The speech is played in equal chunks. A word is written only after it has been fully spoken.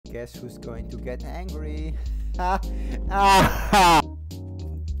Guess who's going to get angry? Ah!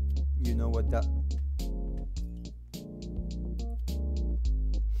 You know what that...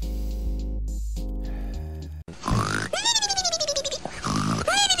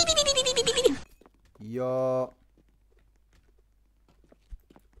 Yo.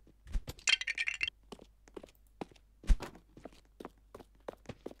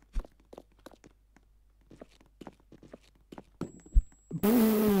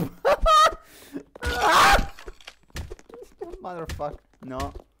 Motherfucker.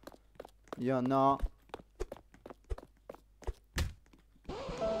 No. Yo, no.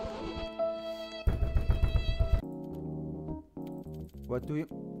 What do you...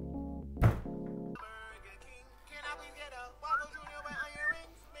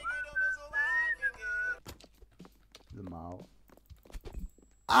 The mouth.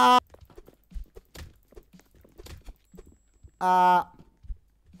 Ah!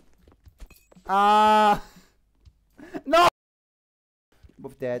 No!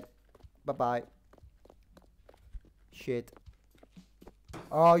 Both dead. Bye-bye. Shit.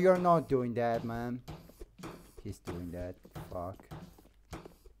 Oh, you're not doing that, man. He's doing that. Fuck.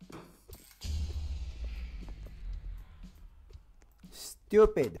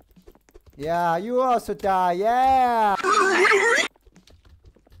 Stupid. Yeah, you also die. Yeah!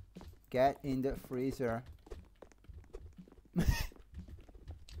 Get in the freezer.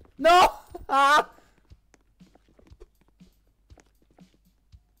 No! Ah!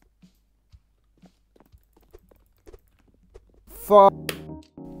 Fuck.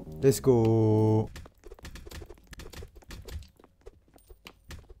 Let's go.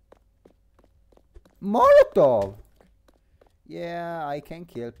 Molotov. Yeah, I can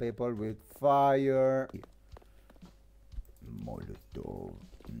kill people with fire. Molotov.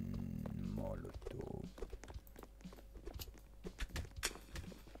 Molotov.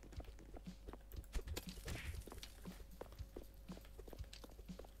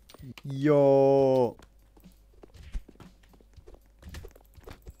 Yo.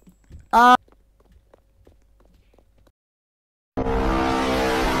 Ah.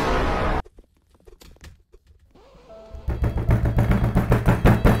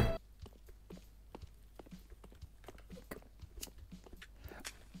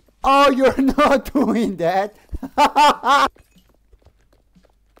 Oh, you're not doing that.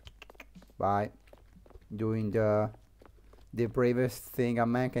 Bye. Doing the bravest thing a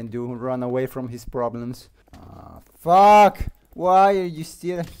man can do, run away from his problems. Fuck! Why are you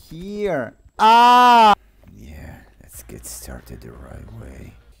still here? Ah! Yeah, let's get started the right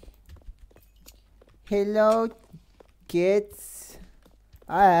way. Hello, kids.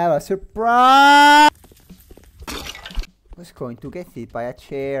 I have a surprise! Who's going to get hit by a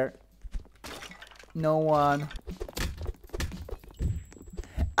chair? No one.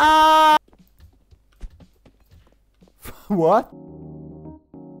 Ah! What?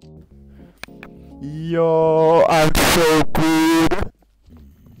 Yo, I'm so good.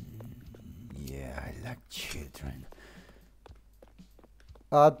 Yeah, I like children.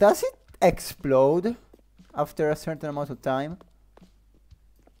 Does it explode after a certain amount of time?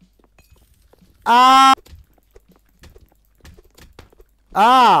 Ah!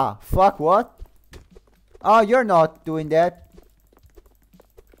 Ah! Fuck, what? Oh, you're not doing that.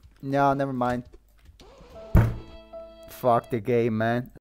 No, never mind. Fuck the game, man.